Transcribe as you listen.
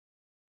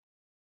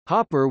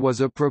Hopper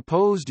was a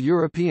proposed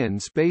European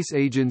Space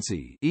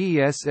Agency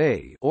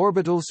 (ESA)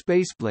 orbital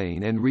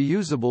spaceplane and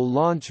reusable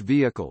launch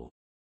vehicle.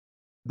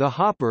 The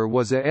Hopper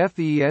was a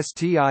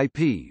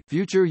FESTIP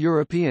Future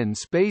European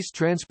Space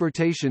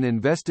Transportation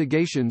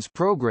Investigations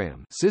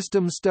Program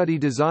system study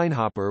design.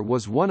 Hopper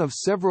was one of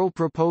several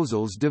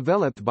proposals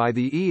developed by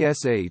the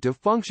ESA to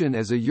function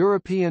as a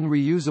European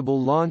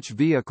Reusable Launch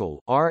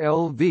Vehicle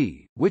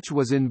 (RLV), which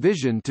was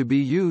envisioned to be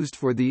used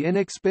for the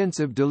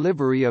inexpensive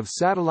delivery of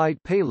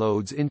satellite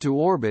payloads into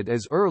orbit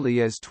as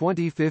early as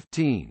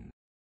 2015.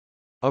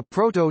 A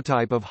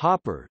prototype of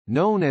Hopper,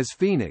 known as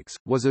Phoenix,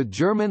 was a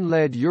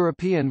German-led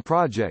European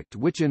project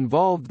which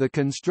involved the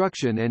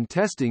construction and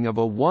testing of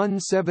a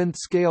 1/7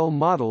 scale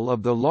model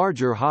of the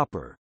larger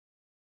Hopper.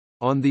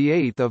 On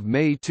 8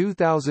 May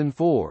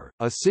 2004,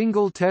 a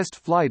single test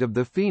flight of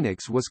the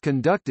Phoenix was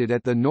conducted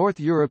at the North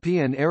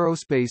European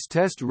Aerospace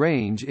Test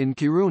Range in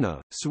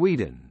Kiruna,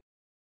 Sweden.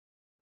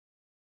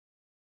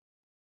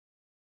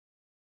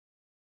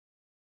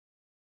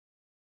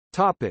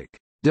 Topic: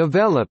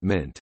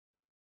 Development.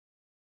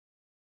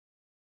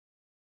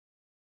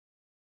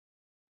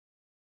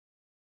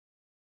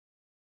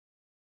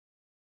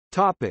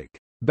 Topic: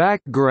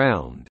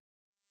 Background.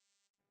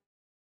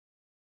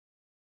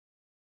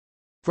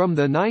 From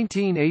the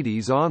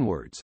 1980s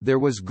onwards, there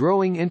was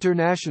growing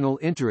international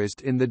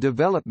interest in the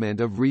development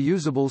of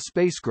reusable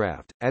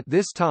spacecraft. At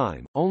this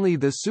time, only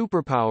the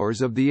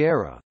superpowers of the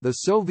era, the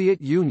Soviet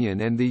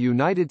Union and the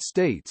United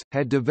States,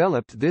 had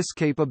developed this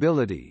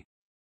capability.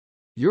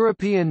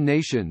 European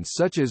nations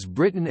such as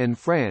Britain and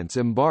France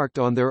embarked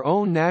on their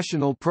own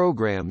national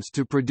programs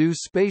to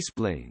produce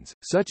spaceplanes,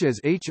 such as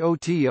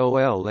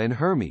HOTOL and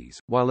Hermes,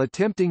 while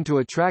attempting to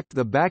attract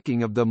the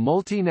backing of the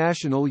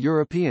multinational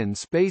European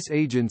Space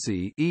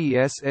Agency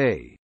 (ESA).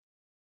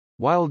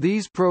 While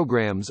these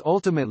programs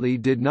ultimately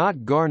did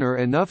not garner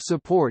enough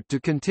support to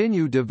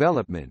continue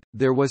development,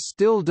 there was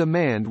still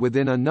demand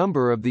within a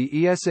number of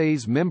the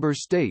ESA's member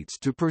states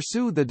to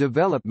pursue the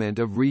development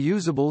of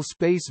reusable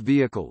space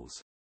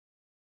vehicles.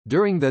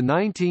 During the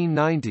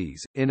 1990s,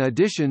 in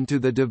addition to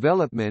the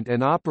development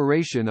and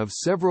operation of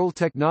several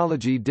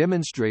technology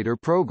demonstrator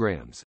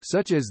programs,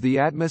 such as the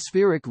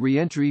Atmospheric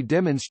Reentry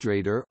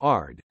Demonstrator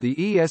 (ARD),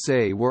 the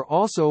ESA were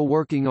also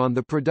working on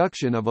the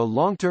production of a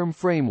long-term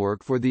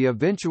framework for the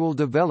eventual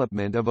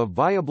development of a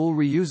viable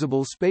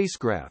reusable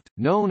spacecraft,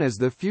 known as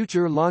the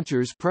Future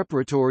Launchers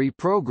Preparatory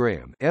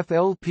Program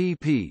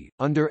 (FLPP).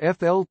 Under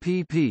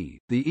FLPP,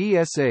 the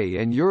ESA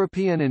and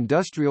European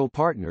industrial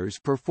partners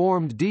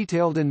performed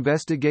detailed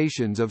investigations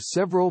of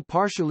several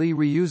partially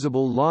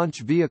reusable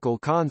launch vehicle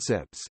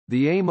concepts.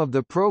 The aim of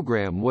the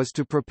program was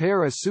to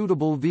prepare a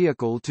suitable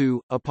vehicle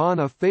to, upon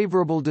a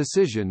favorable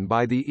decision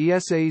by the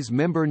ESA's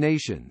member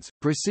nations,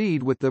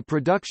 proceed with the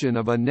production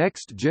of a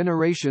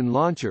next-generation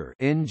launcher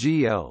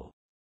 (NGL).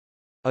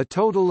 A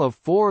total of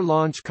 4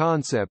 launch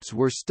concepts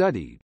were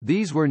studied.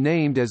 These were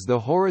named as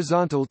the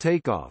Horizontal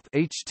Takeoff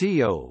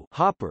 (HTO)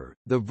 Hopper,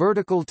 the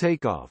Vertical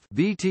Takeoff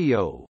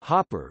 (VTO)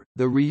 Hopper,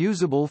 the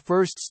Reusable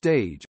First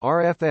Stage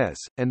 (RFS),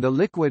 and the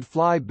Liquid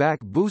Fly-Back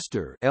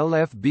Booster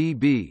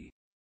 (LFBB).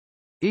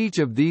 Each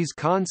of these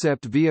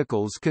concept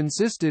vehicles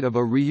consisted of a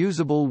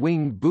reusable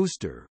winged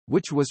booster,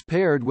 which was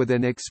paired with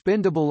an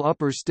expendable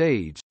upper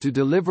stage, to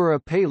deliver a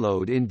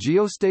payload in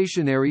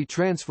geostationary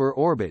transfer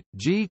orbit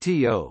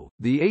 (GTO).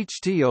 The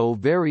HTO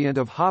variant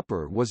of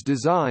Hopper was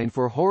designed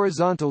for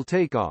horizontal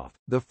takeoff,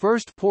 the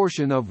first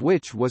portion of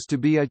which was to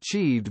be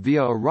achieved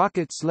via a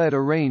rocket sled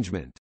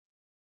arrangement.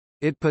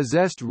 It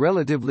possessed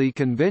relatively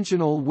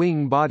conventional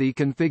wing body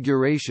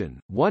configuration.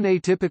 One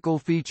atypical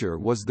feature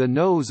was the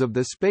nose of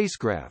the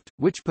spacecraft,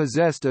 which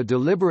possessed a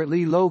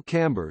deliberately low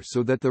camber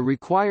so that the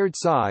required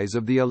size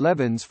of the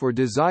 11s for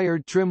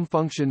desired trim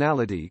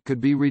functionality could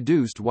be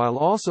reduced while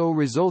also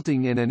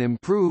resulting in an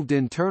improved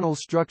internal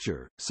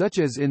structure, such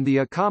as in the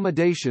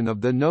accommodation of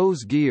the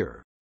nose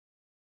gear.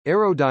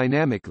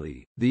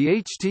 Aerodynamically,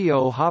 the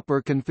HTO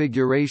Hopper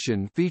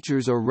configuration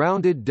features a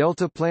rounded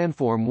delta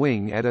planform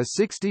wing at a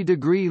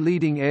 60-degree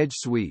leading edge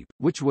sweep,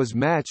 which was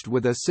matched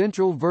with a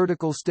central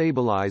vertical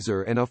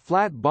stabilizer and a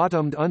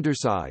flat-bottomed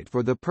underside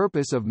for the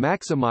purpose of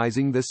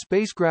maximizing the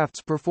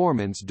spacecraft's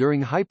performance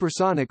during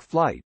hypersonic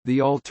flight.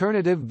 The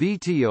alternative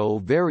VTO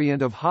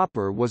variant of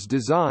Hopper was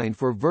designed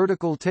for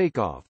vertical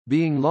takeoff,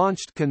 being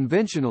launched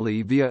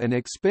conventionally via an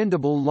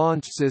expendable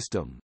launch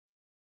system.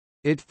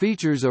 It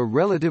features a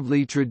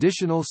relatively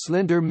traditional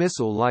slender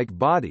missile-like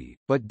body,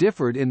 but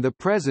differed in the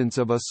presence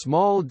of a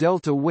small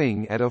delta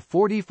wing at a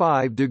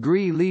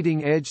 45-degree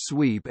leading-edge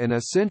sweep and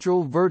a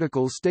central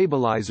vertical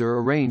stabilizer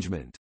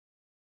arrangement.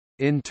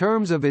 In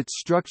terms of its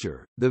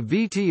structure, the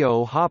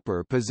VTO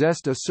Hopper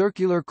possessed a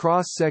circular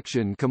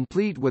cross-section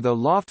complete with a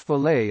loft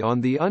fillet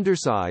on the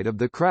underside of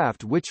the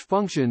craft which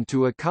functioned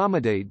to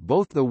accommodate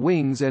both the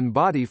wings and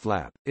body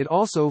flap. It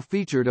also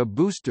featured a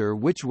booster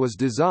which was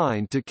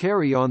designed to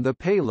carry on the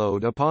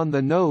payload upon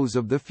the nose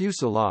of the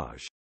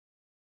fuselage.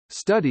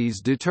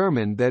 Studies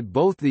determined that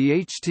both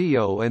the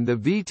HTO and the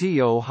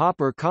VTO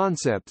Hopper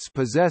concepts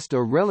possessed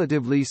a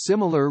relatively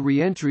similar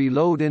re-entry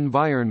load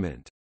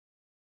environment.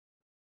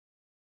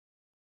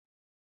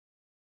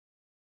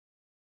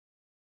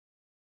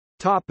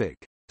 Topic: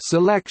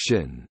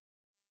 Selection.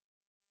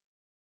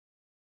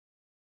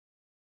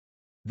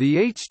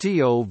 The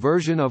HTO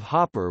version of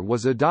Hopper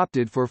was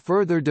adopted for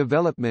further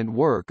development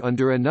work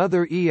under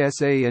another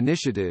ESA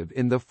initiative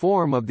in the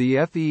form of the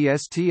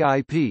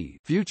FESTIP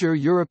Future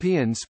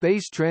European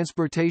Space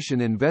Transportation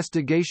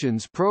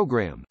Investigations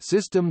Programme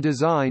System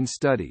Design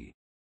Study.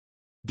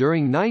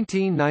 During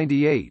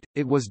 1998,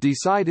 it was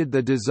decided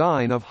the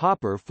design of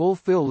Hopper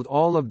fulfilled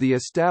all of the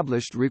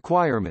established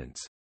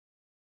requirements.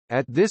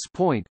 At this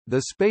point,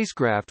 the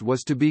spacecraft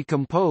was to be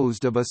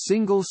composed of a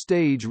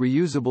single-stage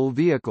reusable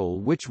vehicle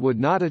which would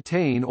not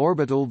attain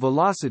orbital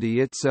velocity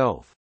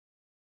itself.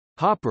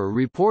 Hopper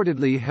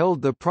reportedly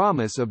held the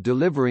promise of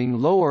delivering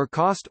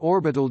lower-cost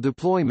orbital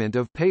deployment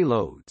of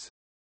payloads.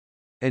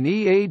 An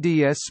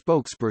EADS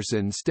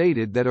spokesperson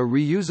stated that a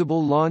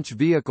reusable launch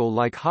vehicle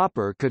like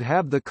Hopper could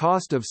have the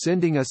cost of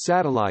sending a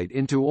satellite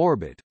into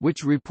orbit,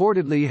 which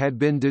reportedly had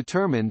been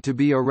determined to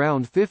be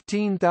around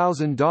 $15,000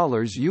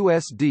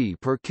 USD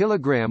per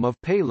kilogram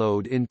of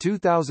payload in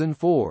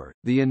 2004.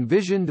 The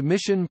envisioned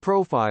mission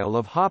profile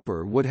of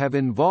Hopper would have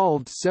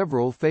involved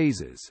several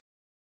phases.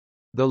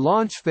 The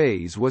launch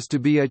phase was to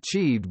be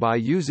achieved by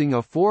using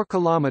a 4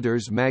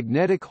 km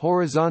magnetic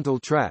horizontal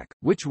track,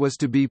 which was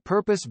to be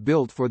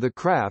purpose-built for the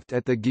craft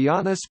at the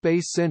Guiana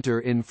Space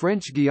Center in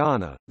French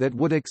Guiana, that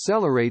would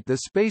accelerate the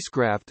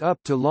spacecraft up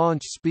to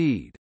launch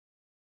speed.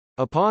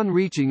 Upon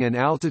reaching an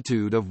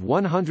altitude of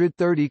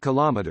 130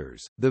 km,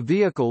 the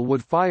vehicle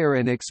would fire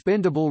an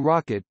expendable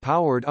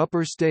rocket-powered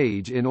upper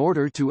stage in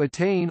order to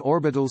attain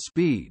orbital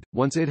speed.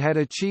 Once it had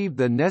achieved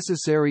the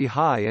necessary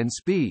high and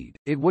speed,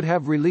 it would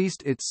have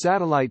released its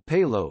satellite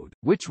payload,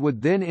 which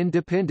would then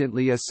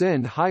independently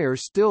ascend higher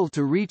still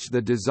to reach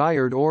the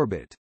desired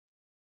orbit.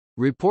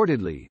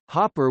 Reportedly,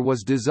 Hopper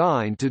was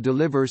designed to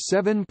deliver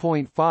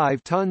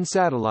 7.5-ton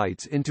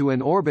satellites into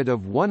an orbit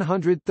of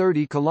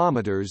 130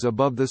 km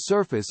above the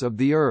surface of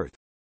the Earth.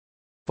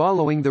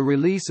 Following the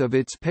release of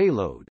its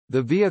payload,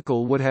 the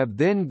vehicle would have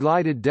then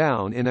glided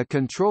down in a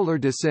controller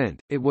descent.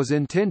 It was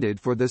intended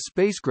for the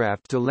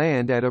spacecraft to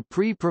land at a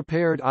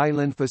pre-prepared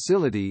island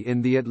facility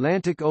in the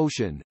Atlantic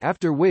Ocean,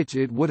 after which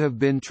it would have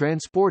been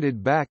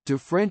transported back to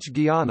French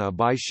Guiana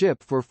by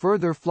ship for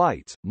further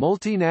flights.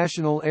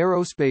 Multinational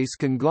aerospace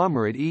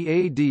conglomerate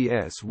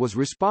EADS was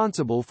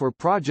responsible for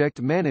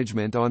project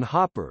management on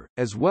Hopper,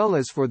 as well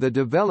as for the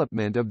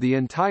development of the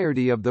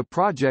entirety of the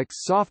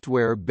project's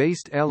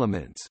software-based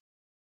elements.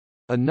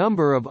 A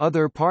number of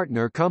other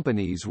partner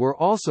companies were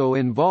also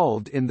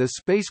involved in the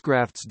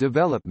spacecraft's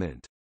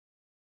development.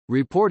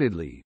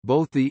 Reportedly,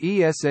 both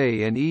the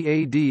ESA and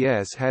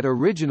EADS had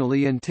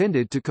originally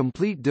intended to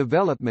complete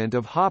development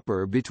of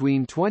Hopper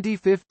between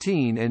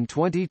 2015 and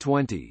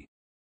 2020.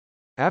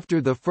 After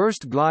the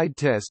first glide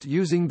test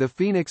using the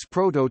Phoenix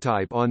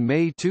prototype on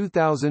May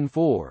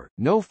 2004,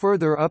 no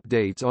further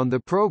updates on the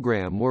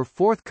program were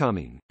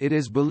forthcoming. It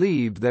is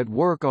believed that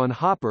work on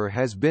Hopper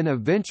has been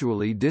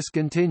eventually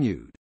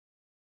discontinued.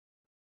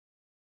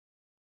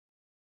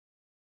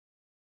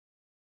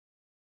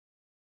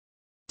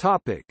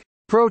 Topic: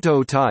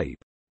 Prototype.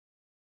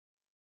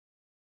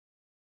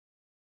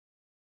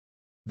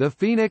 The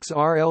Phoenix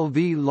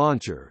RLV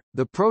launcher,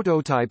 the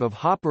prototype of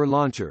Hopper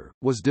launcher,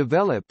 was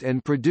developed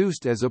and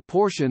produced as a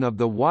portion of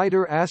the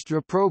wider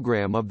Astra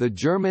program of the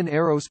German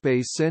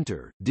Aerospace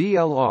Center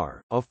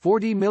 (DLR), a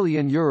 €40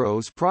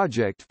 million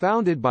project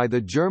founded by the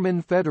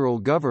German federal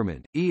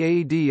government,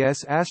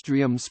 EADS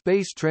Astrium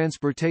Space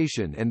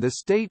Transportation and the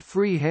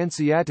state-free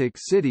Hanseatic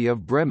city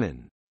of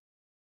Bremen.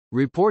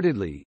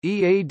 Reportedly,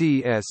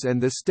 EADS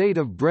and the state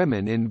of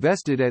Bremen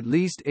invested at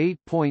least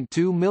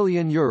 €8.2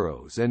 million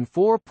and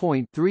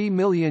 €4.3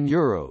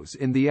 million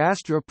in the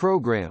Astra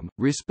program,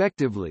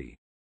 respectively.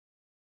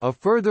 A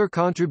further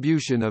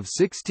contribution of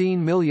 €16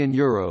 million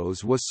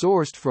was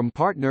sourced from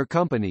partner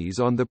companies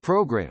on the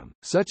program,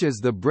 such as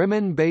the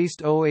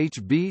Bremen-based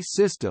OHB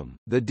system,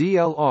 the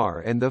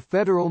DLR and the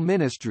Federal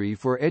Ministry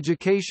for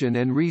Education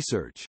and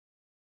Research.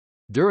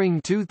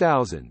 During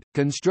 2000,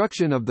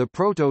 construction of the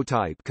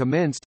prototype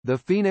commenced. The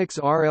Phoenix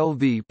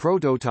RLV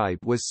prototype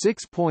was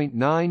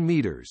 6.9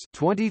 meters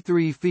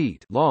 (23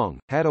 feet) long,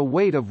 had a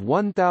weight of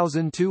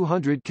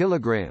 1,200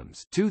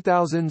 kilograms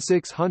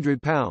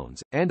 (2,600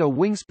 pounds), and a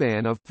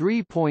wingspan of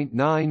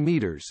 3.9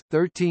 meters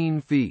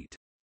 (13 feet).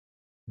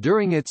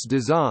 During its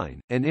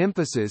design, an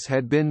emphasis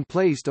had been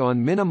placed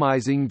on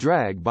minimizing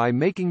drag by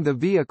making the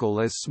vehicle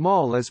as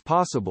small as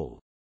possible.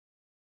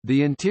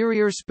 The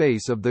interior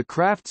space of the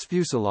craft's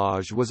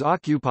fuselage was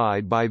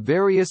occupied by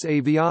various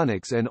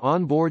avionics and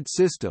onboard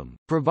system,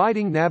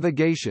 providing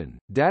navigation,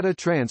 data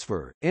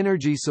transfer,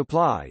 energy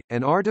supply,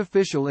 and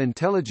artificial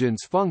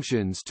intelligence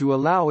functions to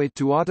allow it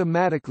to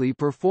automatically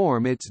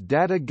perform its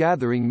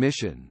data-gathering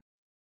mission.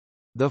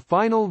 The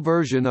final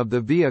version of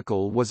the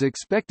vehicle was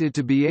expected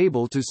to be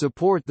able to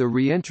support the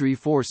re-entry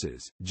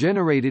forces,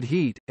 generated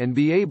heat, and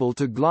be able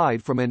to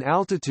glide from an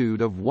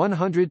altitude of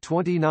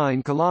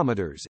 129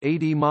 kilometers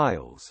 (80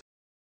 miles).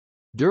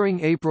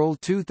 During April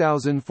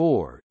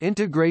 2004,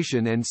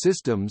 integration and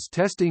systems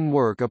testing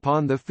work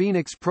upon the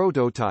Phoenix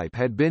prototype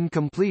had been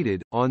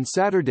completed. On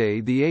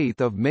Saturday, 8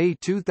 May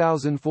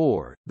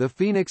 2004, the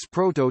Phoenix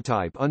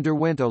prototype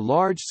underwent a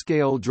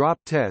large-scale drop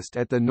test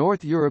at the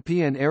North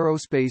European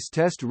Aerospace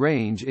Test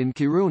Range in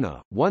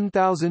Kiruna,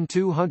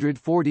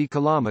 1,240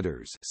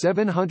 kilometers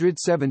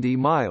 (770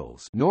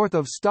 miles) north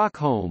of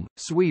Stockholm,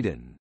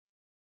 Sweden.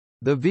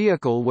 The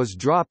vehicle was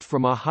dropped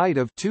from a height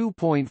of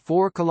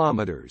 2.4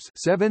 kilometers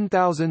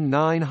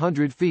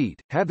 (7,900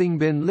 feet), having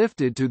been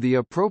lifted to the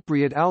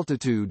appropriate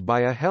altitude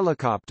by a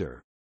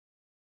helicopter.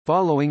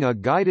 Following a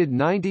guided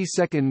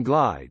 90-second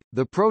glide,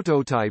 the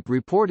prototype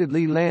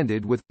reportedly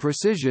landed with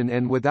precision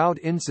and without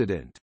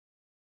incident.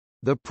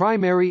 The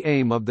primary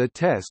aim of the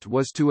test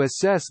was to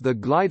assess the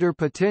glider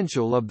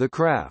potential of the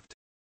craft.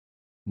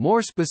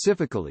 More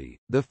specifically,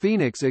 the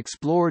Phoenix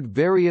explored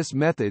various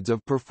methods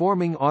of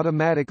performing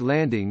automatic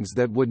landings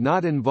that would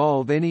not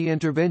involve any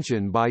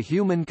intervention by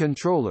human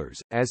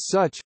controllers. As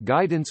such,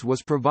 guidance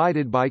was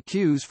provided by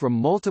cues from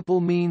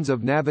multiple means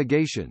of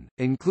navigation,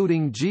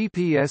 including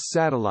GPS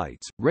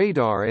satellites,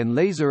 radar and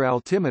laser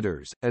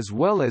altimeters, as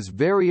well as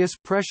various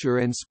pressure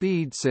and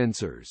speed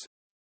sensors.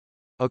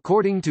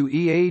 According to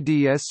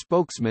EADS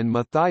spokesman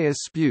Matthias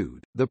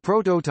Spud, the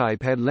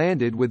prototype had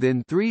landed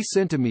within 3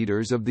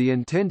 centimeters of the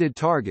intended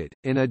target.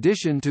 In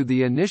addition to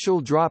the initial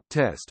drop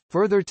test,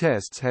 further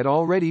tests had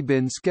already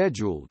been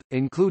scheduled,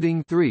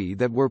 including 3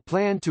 that were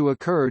planned to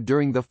occur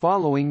during the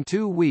following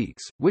 2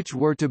 weeks, which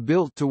were to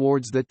build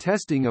towards the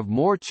testing of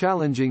more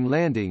challenging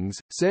landings,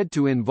 said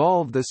to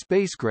involve the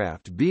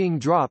spacecraft being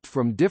dropped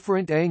from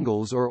different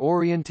angles or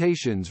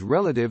orientations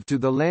relative to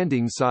the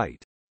landing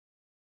site.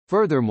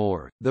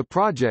 Furthermore, the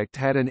project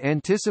had an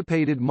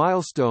anticipated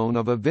milestone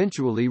of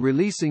eventually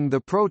releasing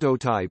the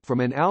prototype from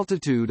an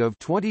altitude of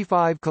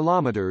 25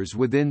 kilometers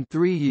within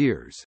 3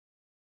 years.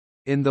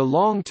 In the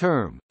long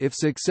term, if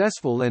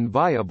successful and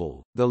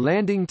viable, the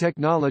landing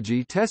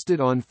technology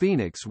tested on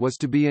Phoenix was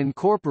to be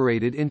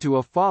incorporated into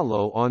a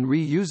follow-on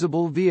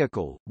reusable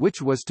vehicle,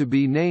 which was to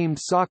be named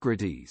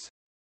Socrates.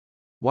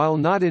 While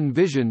not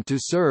envisioned to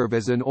serve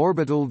as an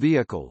orbital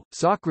vehicle,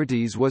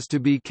 Socrates was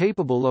to be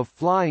capable of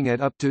flying at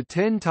up to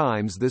 10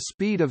 times the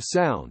speed of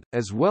sound,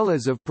 as well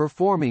as of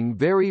performing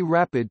very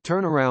rapid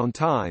turnaround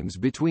times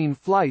between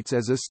flights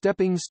as a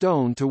stepping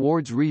stone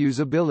towards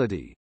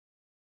reusability.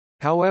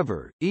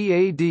 However,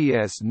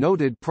 EADS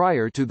noted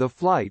prior to the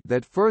flight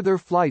that further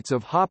flights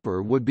of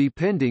Hopper would be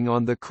pending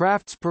on the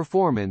craft's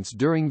performance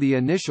during the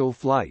initial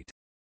flight.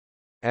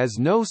 As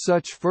no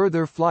such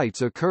further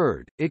flights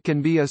occurred, it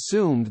can be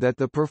assumed that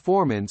the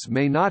performance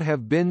may not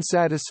have been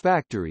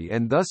satisfactory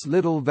and thus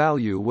little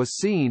value was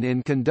seen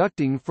in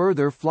conducting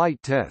further flight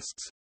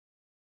tests.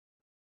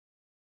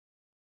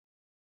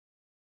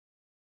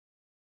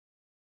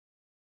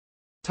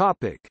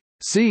 Topic.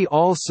 See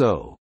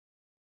also: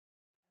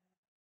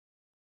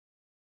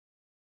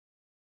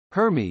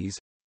 Hermes,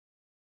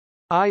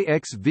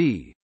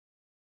 IXV,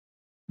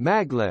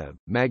 maglev,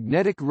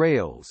 magnetic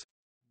rails,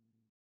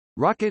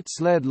 rocket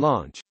sled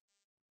launch,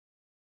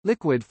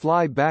 liquid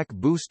fly-back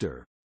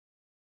booster.